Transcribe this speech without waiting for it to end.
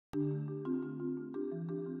As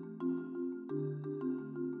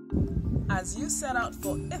you set out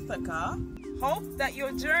for Ithaka, hope that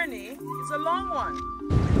your journey is a long one,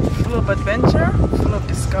 full of adventure, full of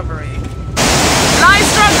discovery.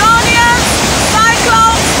 Lystragonians,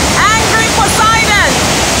 Cyclones, angry Poseidon!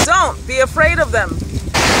 Don't be afraid of them.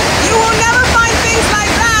 You will never find things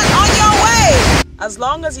like that on your way! As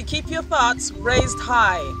long as you keep your thoughts raised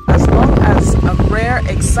high, as long as a rare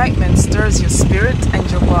excitement stirs your spirit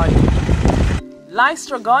and your body.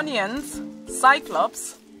 Lystragonians,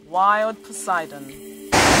 Cyclops, wild Poseidon.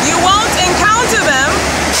 You won't encounter them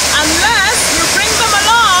unless you bring them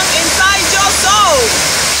along inside your soul.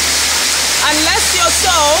 Unless your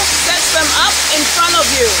soul sets them up in front of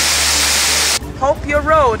you. Hope your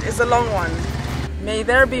road is a long one. May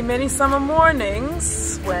there be many summer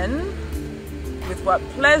mornings when, with what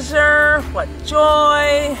pleasure, what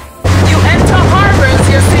joy, you enter harbors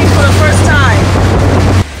you're seeing for the first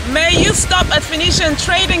time. May you stop at Phoenician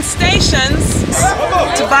trading stations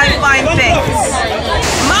to buy fine things.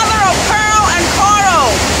 Mother of pearl and coral,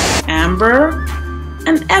 amber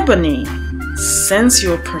and ebony,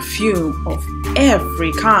 sensual perfume of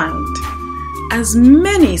every kind. As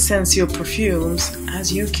many sensual perfumes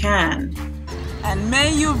as you can. And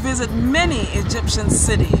may you visit many Egyptian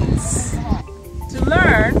cities to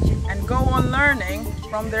learn and go on learning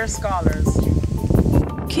from their scholars.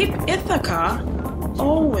 Keep Ithaka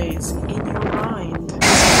always in your mind.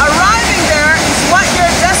 Arriving there is what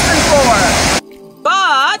you're destined for.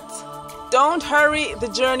 But don't hurry the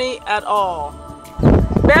journey at all.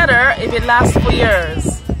 Better if it lasts for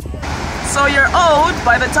years. So you're old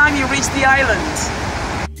by the time you reach the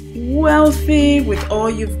island. Wealthy with all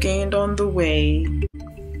you've gained on the way.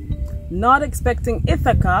 Not expecting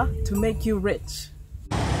Ithaka to make you rich.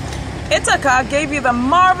 Ithaka gave you the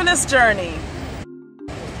marvelous journey.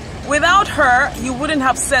 Without her, you wouldn't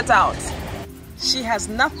have set out. She has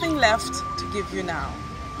nothing left to give you now.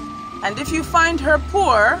 And if you find her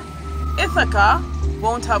poor, Ithaka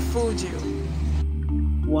won't have fooled you.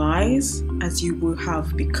 Wise as you will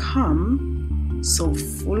have become, so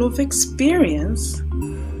full of experience,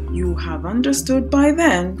 you have understood by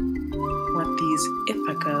then what these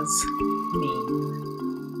Ithakas mean.